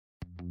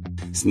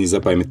С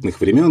незапамятных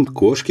времен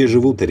кошки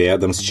живут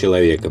рядом с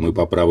человеком и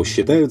по праву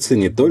считаются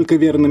не только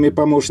верными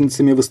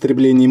помощницами в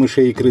истреблении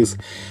мышей и крыс,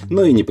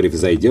 но и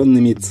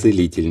непревзойдёнными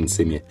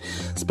целительницами.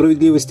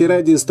 Справедливости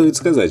ради стоит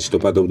сказать, что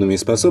подобными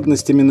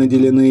способностями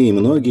наделены и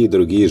многие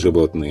другие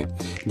животные.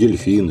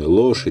 Дельфины,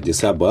 лошади,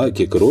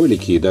 собаки,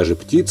 кролики и даже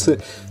птицы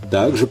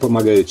также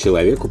помогают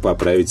человеку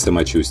поправить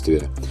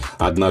самочувствие.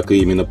 Однако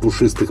именно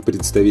пушистых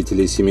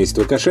представителей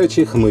семейства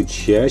кошачьих мы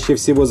чаще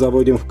всего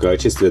заводим в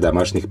качестве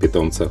домашних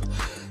питомцев.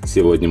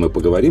 Сегодня мы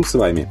поговорим с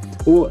вами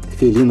о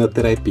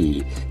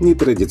фелинотерапии,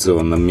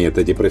 нетрадиционном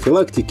методе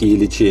профилактики и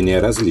лечения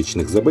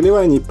различных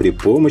заболеваний при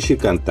помощи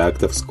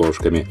контактов с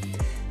кошками.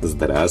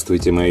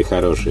 Здравствуйте, мои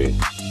хорошие!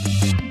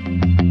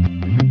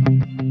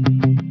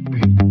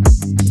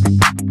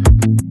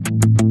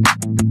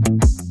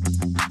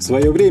 В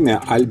свое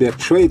время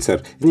Альберт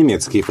Швейцер,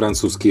 немецкий и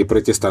французский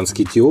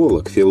протестантский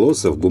теолог,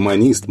 философ,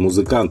 гуманист,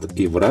 музыкант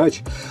и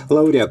врач,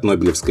 лауреат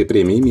Нобелевской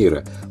премии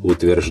мира,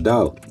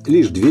 утверждал,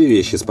 лишь две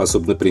вещи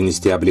способны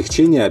принести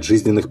облегчение от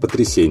жизненных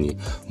потрясений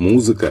 –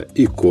 музыка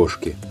и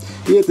кошки.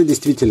 И это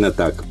действительно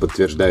так,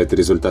 подтверждают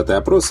результаты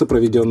опроса,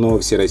 проведенного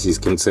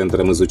Всероссийским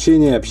центром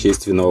изучения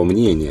общественного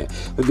мнения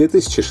в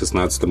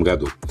 2016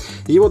 году.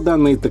 Его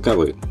данные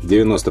таковы.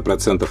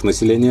 90%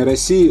 населения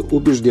России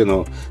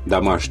убеждено,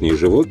 домашние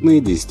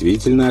животные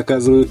действительно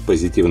оказывают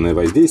позитивное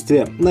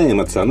воздействие на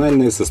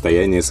эмоциональное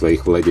состояние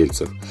своих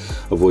владельцев.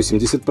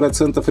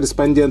 80%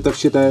 респондентов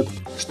считают,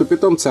 что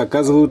питомцы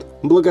оказывают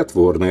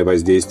благотворное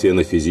воздействие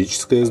на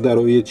физическое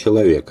здоровье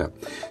человека.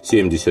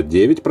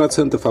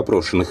 79%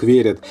 опрошенных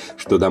верят,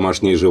 что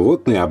домашние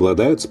животные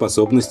обладают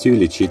способностью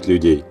лечить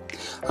людей.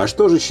 А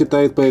что же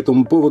считает по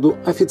этому поводу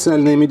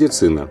официальная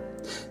медицина?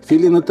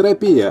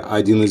 Фелинотерапия –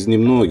 один из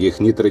немногих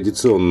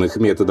нетрадиционных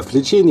методов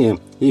лечения,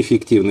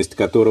 эффективность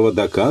которого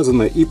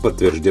доказана и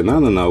подтверждена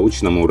на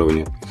научном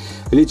уровне.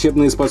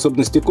 Лечебные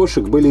способности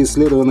кошек были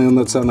исследованы в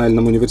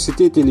Национальном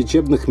университете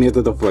лечебных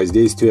методов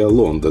воздействия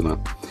Лондона.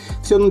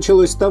 Все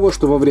началось с того,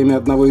 что во время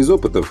одного из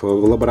опытов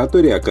в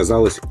лаборатории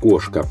оказалась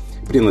кошка,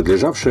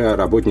 принадлежавшая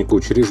работнику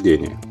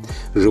учреждения.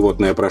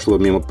 Животное прошло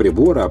мимо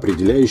прибора,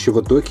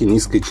 определяющего токи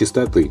низкой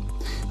частоты.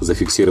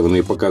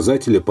 Зафиксированные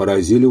показатели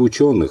поразили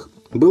ученых.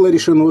 Было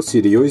решено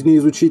серьезнее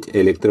изучить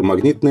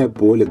электромагнитное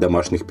поле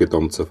домашних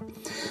питомцев.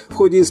 В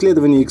ходе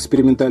исследований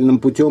экспериментальным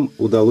путем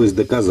удалось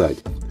доказать,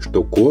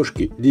 что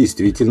кошки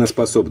действительно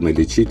способны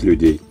лечить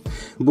людей.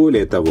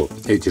 Более того,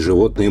 эти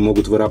животные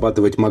могут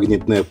вырабатывать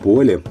магнитное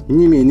поле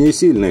не менее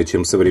сильное,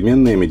 чем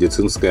современная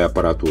медицинская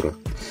аппаратура.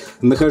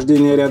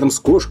 Нахождение рядом с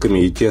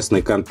кошками и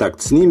тесный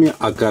контакт с ними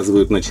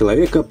оказывают на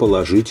человека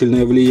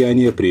положительное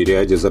влияние при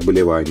ряде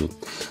заболеваний.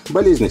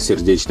 Болезнях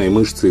сердечной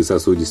мышцы и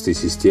сосудистой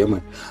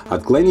системы,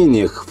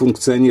 отклонениях в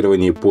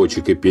функционировании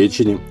почек и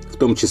печени, в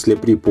том числе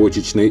при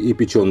почечной и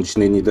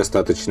печеночной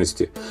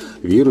недостаточности,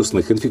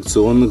 вирусных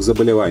инфекционных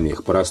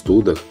заболеваниях,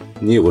 простудах,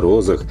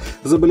 неврозах,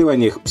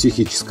 заболеваниях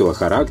психического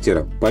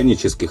характера,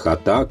 панических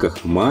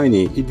атаках,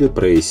 мании и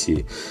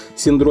депрессии,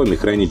 синдроме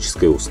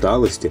хронической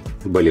усталости,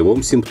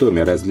 болевом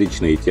симптоме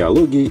различной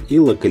этиологии и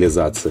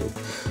локализации.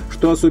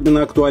 Что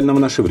особенно актуально в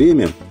наше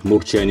время,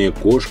 мурчание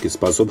кошки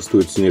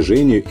способствует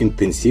снижению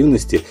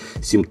интенсивности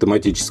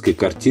симптоматической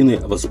картины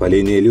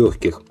воспаления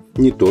легких,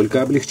 не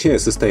только облегчая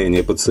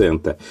состояние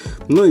пациента,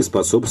 но и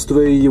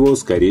способствуя его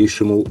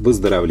скорейшему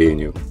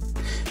выздоровлению.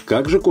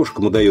 Как же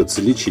кошкам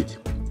удается лечить?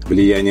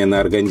 Влияние на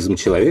организм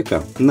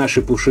человека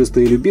наши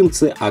пушистые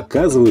любимцы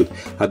оказывают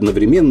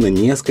одновременно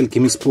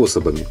несколькими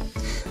способами.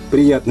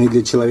 Приятный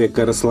для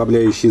человека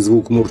расслабляющий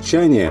звук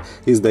мурчания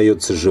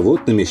издается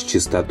животными с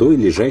частотой,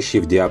 лежащей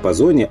в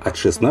диапазоне от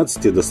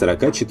 16 до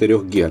 44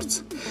 Гц.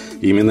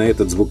 Именно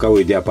этот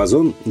звуковой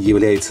диапазон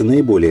является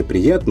наиболее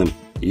приятным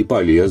и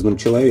полезным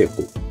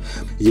человеку.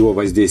 Его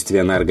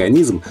воздействие на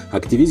организм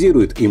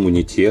активизирует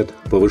иммунитет,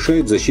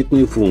 повышает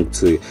защитные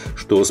функции,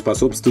 что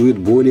способствует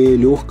более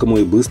легкому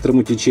и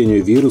быстрому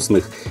течению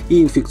вирусных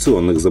и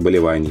инфекционных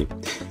заболеваний,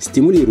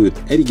 стимулирует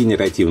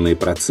регенеративные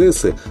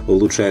процессы,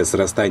 улучшая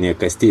срастание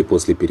костей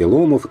после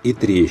переломов и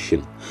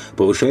трещин,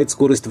 повышает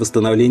скорость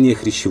восстановления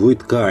хрящевой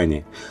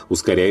ткани,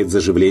 ускоряет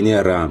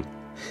заживление ран.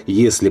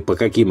 Если по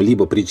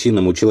каким-либо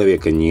причинам у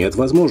человека нет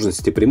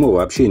возможности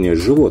прямого общения с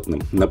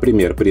животным,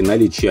 например, при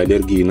наличии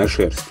аллергии на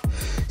шерсть,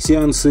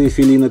 сеансы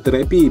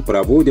фелинотерапии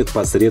проводят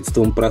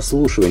посредством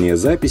прослушивания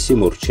записи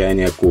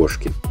мурчания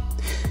кошки.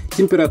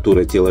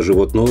 Температура тела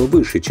животного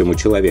выше, чем у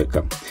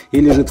человека,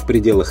 и лежит в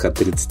пределах от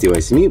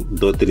 38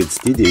 до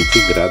 39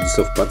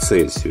 градусов по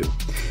Цельсию.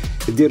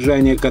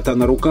 Держание кота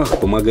на руках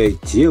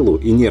помогает телу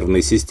и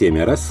нервной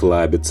системе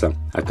расслабиться,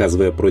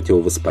 оказывая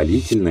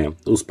противовоспалительное,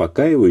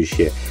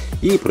 успокаивающее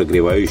и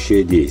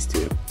прогревающее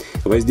действие.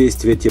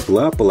 Воздействие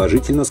тепла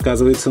положительно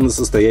сказывается на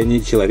состоянии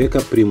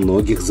человека при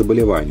многих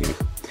заболеваниях.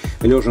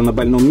 Лежа на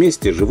больном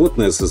месте,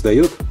 животное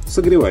создает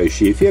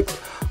согревающий эффект,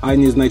 а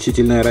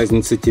незначительная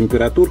разница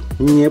температур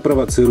не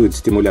провоцирует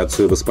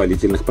стимуляцию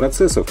воспалительных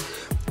процессов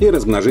и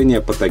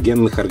размножение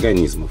патогенных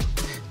организмов.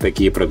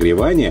 Такие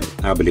прогревания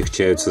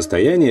облегчают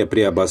состояние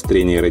при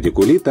обострении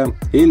радикулита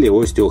или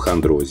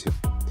остеохондрозе.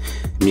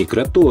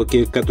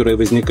 Микротоки, которые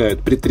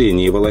возникают при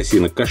трении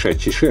волосинок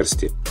кошачьей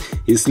шерсти.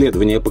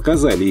 Исследования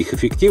показали их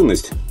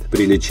эффективность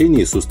при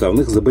лечении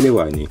суставных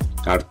заболеваний,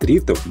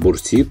 артритов,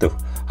 бурситов,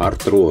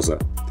 артроза.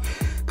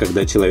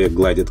 Когда человек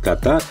гладит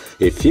кота,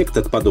 эффект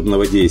от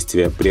подобного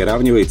действия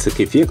приравнивается к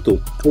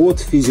эффекту от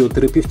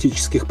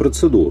физиотерапевтических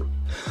процедур.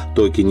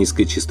 Токи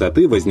низкой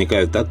частоты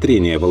возникают от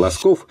трения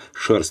волосков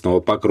шерстного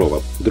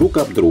покрова друг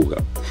об друга.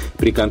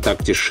 При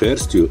контакте с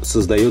шерстью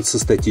создается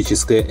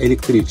статическое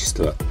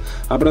электричество.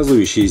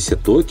 Образующиеся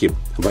токи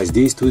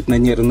воздействуют на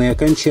нервные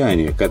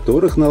окончания,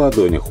 которых на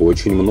ладонях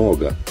очень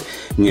много.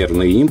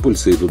 Нервные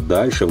импульсы идут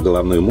дальше в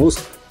головной мозг,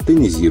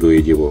 тонизируя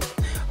его.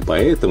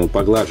 Поэтому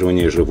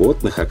поглаживание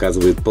животных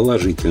оказывает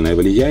положительное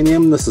влияние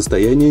на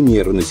состояние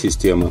нервной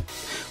системы.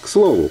 К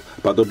слову,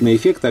 подобный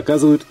эффект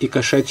оказывают и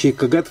кошачьи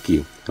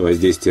коготки,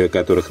 воздействие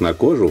которых на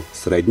кожу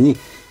сродни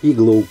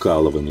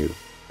иглоукалыванию.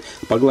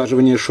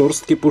 Поглаживание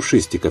шерстки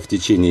пушистика в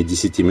течение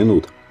 10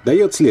 минут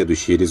дает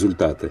следующие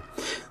результаты.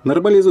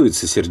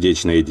 Нормализуется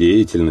сердечная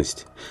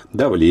деятельность,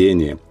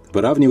 давление,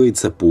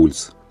 выравнивается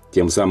пульс.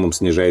 Тем самым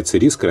снижается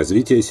риск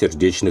развития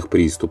сердечных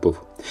приступов.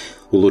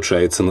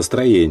 Улучшается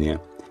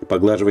настроение.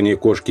 Поглаживание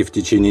кошки в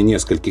течение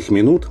нескольких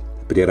минут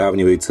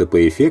приравнивается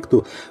по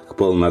эффекту к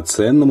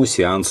полноценному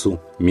сеансу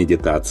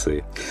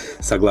медитации.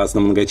 Согласно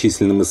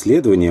многочисленным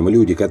исследованиям,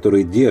 люди,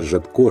 которые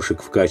держат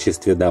кошек в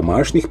качестве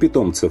домашних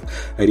питомцев,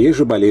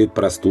 реже болеют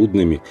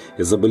простудными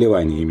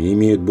заболеваниями,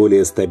 имеют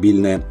более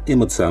стабильное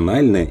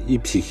эмоциональное и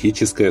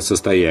психическое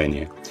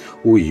состояние.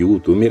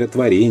 Уют,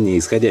 умиротворение,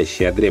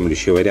 исходящее от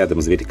дремлющего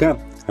рядом зверька,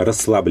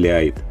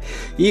 расслабляет.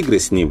 Игры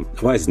с ним,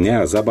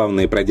 возня,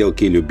 забавные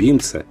проделки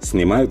любимца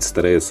снимают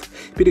стресс,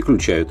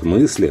 переключают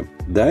мысли,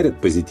 дарят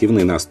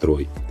позитивный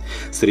настрой.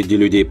 Среди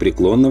людей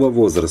преклонного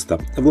возраста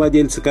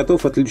владельцы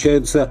котов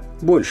отличаются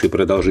большей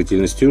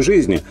продолжительностью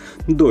жизни,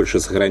 дольше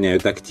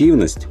сохраняют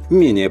активность,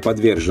 менее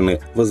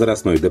подвержены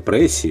возрастной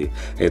депрессии.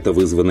 Это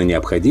вызвано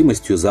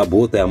необходимостью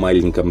заботы о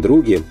маленьком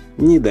друге,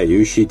 не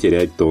дающей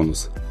терять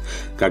тонус.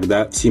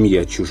 Когда в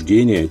семье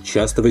отчуждения,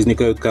 часто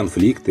возникают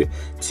конфликты,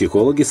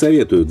 психологи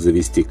советуют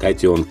завести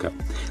котенка.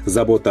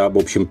 Забота об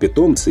общем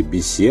питомце,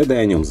 беседы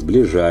о нем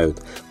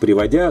сближают,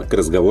 приводя к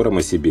разговорам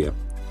о себе.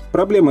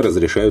 Проблемы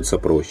разрешаются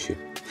проще.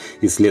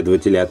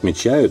 Исследователи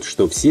отмечают,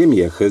 что в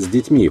семьях с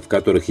детьми, в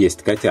которых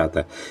есть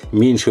котята,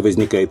 меньше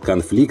возникает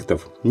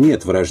конфликтов,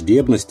 нет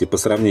враждебности по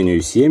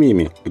сравнению с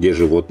семьями, где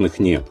животных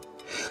нет.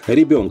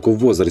 Ребенку в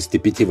возрасте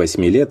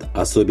 5-8 лет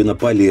особенно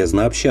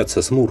полезно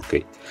общаться с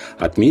Муркой.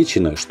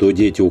 Отмечено, что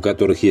дети, у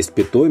которых есть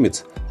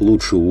питомец,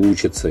 лучше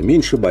учатся,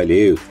 меньше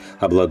болеют,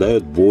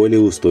 обладают более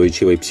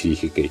устойчивой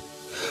психикой.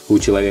 У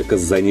человека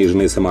с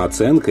заниженной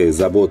самооценкой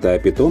забота о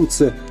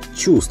питомце,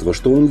 чувство,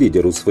 что он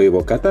лидер у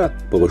своего кота,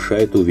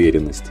 повышает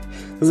уверенность.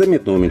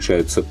 Заметно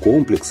уменьшаются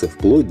комплексы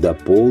вплоть до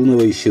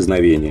полного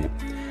исчезновения.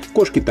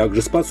 Кошки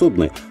также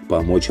способны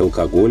помочь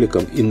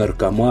алкоголикам и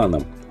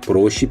наркоманам,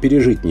 проще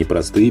пережить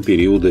непростые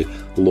периоды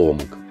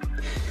ломок.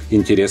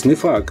 Интересный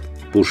факт.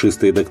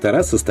 Пушистые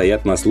доктора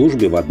состоят на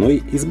службе в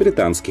одной из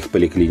британских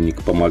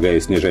поликлиник, помогая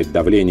снижать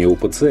давление у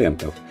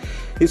пациентов.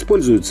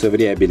 Используются в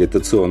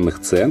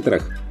реабилитационных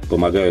центрах,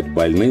 помогают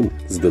больным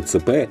с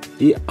ДЦП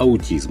и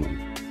аутизмом.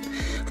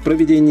 В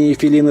проведении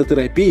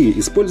фелинотерапии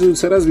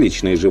используются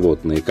различные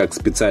животные, как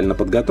специально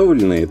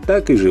подготовленные,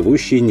 так и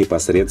живущие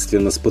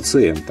непосредственно с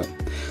пациентом.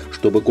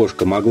 Чтобы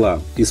кошка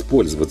могла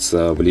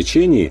использоваться в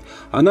лечении,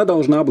 она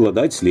должна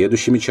обладать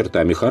следующими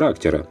чертами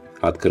характера: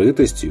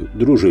 открытостью,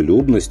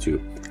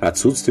 дружелюбностью,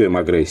 отсутствием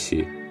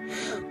агрессии.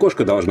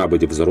 Кошка должна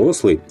быть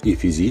взрослой и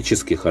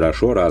физически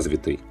хорошо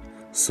развитой.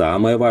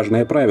 Самое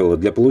важное правило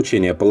для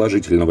получения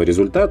положительного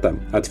результата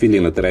от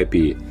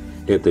фелинотерапии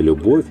 – это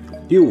любовь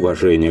и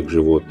уважение к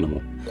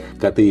животному.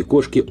 Коты и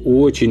кошки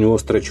очень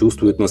остро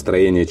чувствуют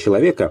настроение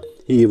человека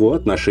и его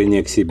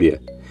отношение к себе.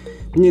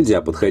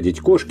 Нельзя подходить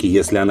к кошке,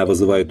 если она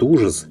вызывает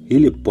ужас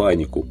или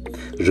панику.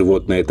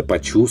 Животное это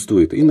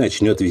почувствует и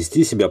начнет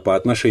вести себя по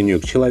отношению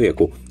к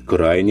человеку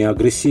крайне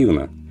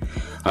агрессивно.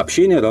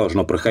 Общение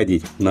должно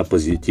проходить на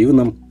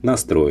позитивном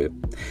настрое.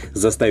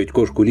 Заставить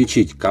кошку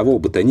лечить кого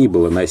бы то ни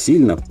было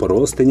насильно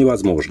просто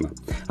невозможно.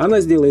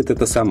 Она сделает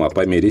это сама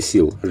по мере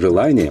сил,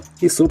 желания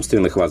и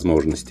собственных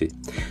возможностей.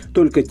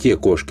 Только те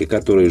кошки,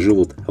 которые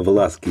живут в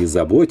ласке и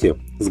заботе,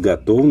 с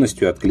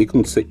готовностью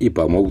откликнутся и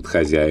помогут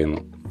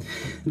хозяину.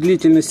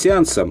 Длительность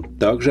сеанса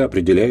также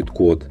определяет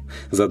кот.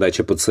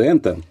 Задача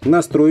пациента –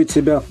 настроить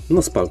себя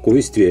на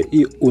спокойствие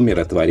и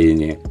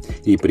умиротворение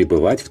и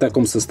пребывать в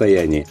таком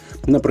состоянии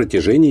на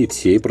протяжении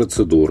всей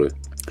процедуры.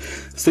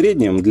 В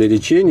среднем для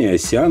лечения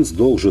сеанс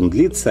должен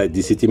длиться от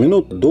 10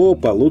 минут до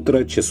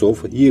 1,5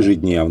 часов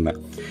ежедневно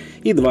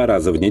и 2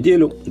 раза в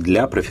неделю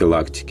для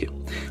профилактики.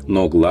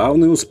 Но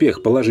главный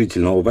успех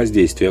положительного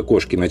воздействия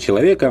кошки на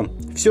человека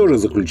все же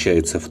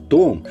заключается в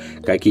том,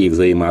 какие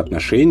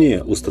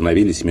взаимоотношения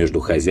установились между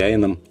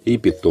хозяином и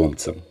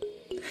питомцем.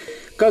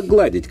 Как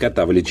гладить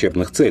кота в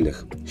лечебных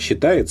целях?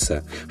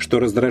 Считается, что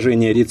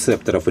раздражение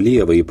рецепторов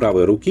левой и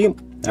правой руки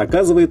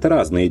оказывает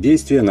разные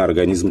действия на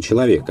организм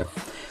человека.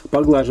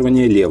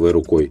 Поглаживание левой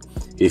рукой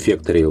 –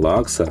 эффект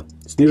релакса,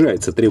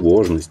 снижается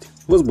тревожность,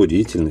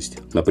 возбудительность,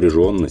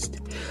 напряженность,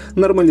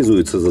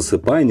 нормализуется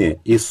засыпание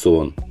и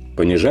сон,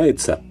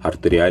 понижается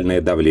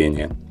артериальное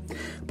давление.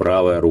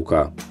 Правая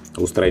рука.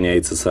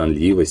 Устраняется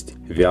сонливость,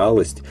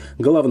 вялость,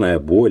 головная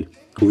боль,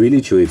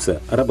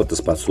 увеличивается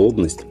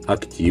работоспособность,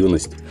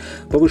 активность,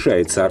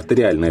 повышается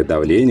артериальное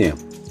давление,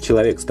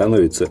 человек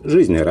становится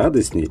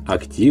жизнерадостней,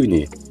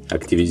 активнее,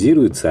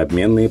 активизируются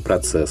обменные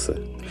процессы.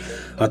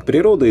 От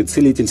природы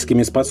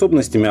целительскими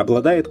способностями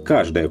обладает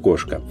каждая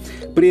кошка.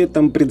 При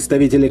этом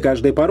представители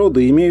каждой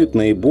породы имеют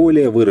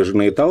наиболее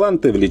выраженные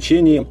таланты в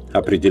лечении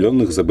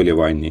определенных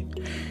заболеваний.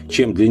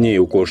 Чем длиннее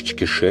у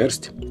кошечки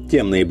шерсть,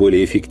 тем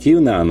наиболее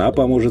эффективно она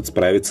поможет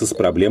справиться с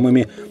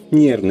проблемами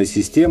нервной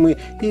системы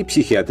и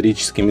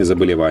психиатрическими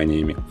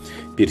заболеваниями.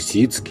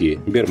 Персидские,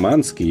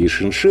 бирманские и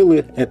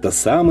шиншиллы – это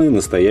самые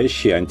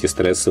настоящие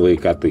антистрессовые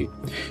коты.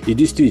 И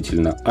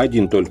действительно,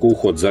 один только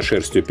уход за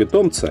шерстью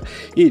питомца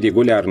и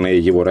регулярное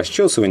его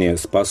расчесывание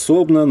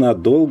способно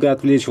надолго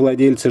отвлечь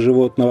владельца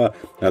животного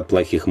от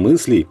плохих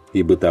мыслей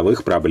и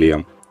бытовых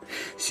проблем.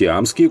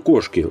 Сиамские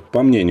кошки,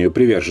 по мнению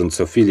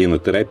приверженцев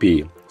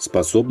фелинотерапии,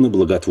 способны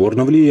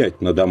благотворно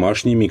влиять на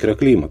домашний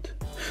микроклимат.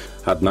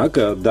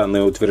 Однако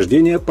данное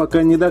утверждение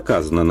пока не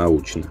доказано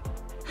научно.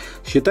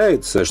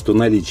 Считается, что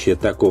наличие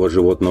такого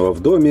животного в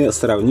доме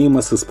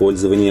сравнимо с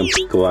использованием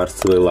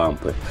кварцевой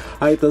лампы,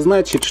 а это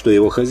значит, что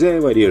его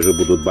хозяева реже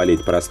будут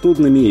болеть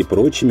простудными и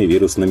прочими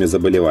вирусными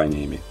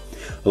заболеваниями.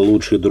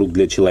 Лучший друг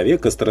для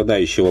человека,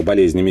 страдающего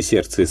болезнями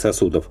сердца и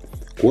сосудов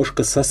 –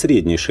 кошка со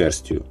средней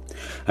шерстью.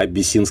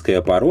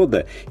 Абиссинская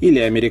порода или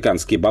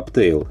американский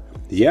бобтейл –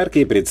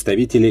 яркие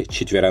представители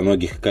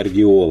четвероногих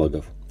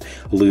кардиологов.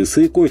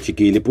 Лысые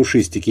котики или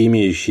пушистики,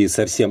 имеющие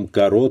совсем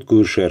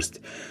короткую шерсть,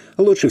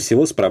 лучше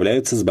всего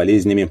справляются с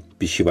болезнями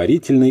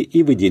пищеварительной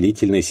и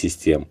выделительной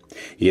систем.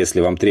 Если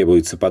вам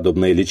требуется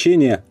подобное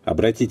лечение,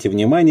 обратите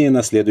внимание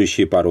на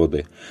следующие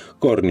породы –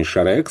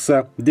 корниша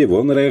рекса,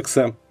 девон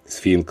рекса,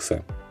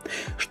 сфинкса.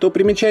 Что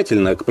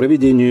примечательно, к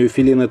проведению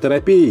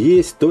фелинотерапии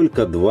есть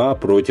только два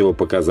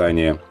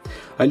противопоказания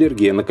 –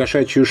 аллергия на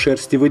кошачью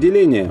шерсть и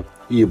выделение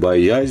и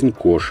боязнь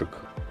кошек.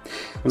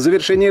 В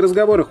завершении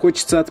разговора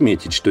хочется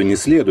отметить, что не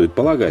следует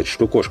полагать,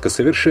 что кошка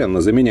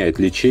совершенно заменяет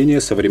лечение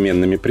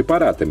современными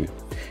препаратами.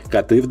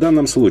 Коты в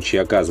данном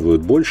случае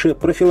оказывают больше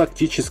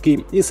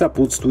профилактический и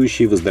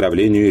сопутствующий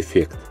выздоровлению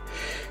эффект.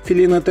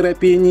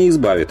 Фелинотерапия не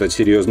избавит от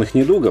серьезных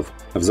недугов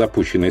в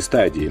запущенной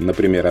стадии,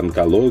 например,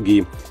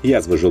 онкологии,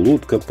 язвы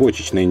желудка,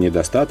 почечной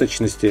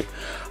недостаточности,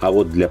 а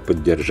вот для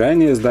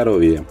поддержания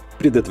здоровья,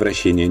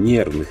 предотвращения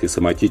нервных и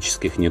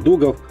соматических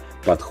недугов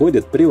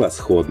подходят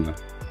превосходно.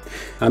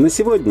 А на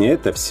сегодня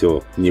это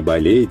все. Не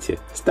болейте,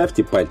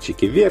 ставьте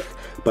пальчики вверх,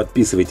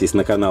 подписывайтесь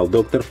на канал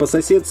 «Доктор по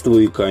соседству»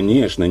 и,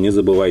 конечно, не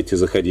забывайте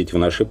заходить в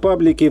наши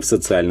паблики в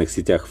социальных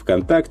сетях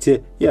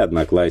ВКонтакте и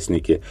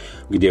Одноклассники,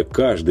 где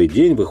каждый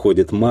день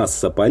выходит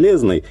масса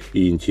полезной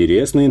и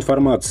интересной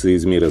информации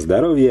из мира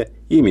здоровья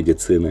и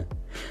медицины.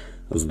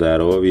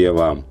 Здоровья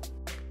вам!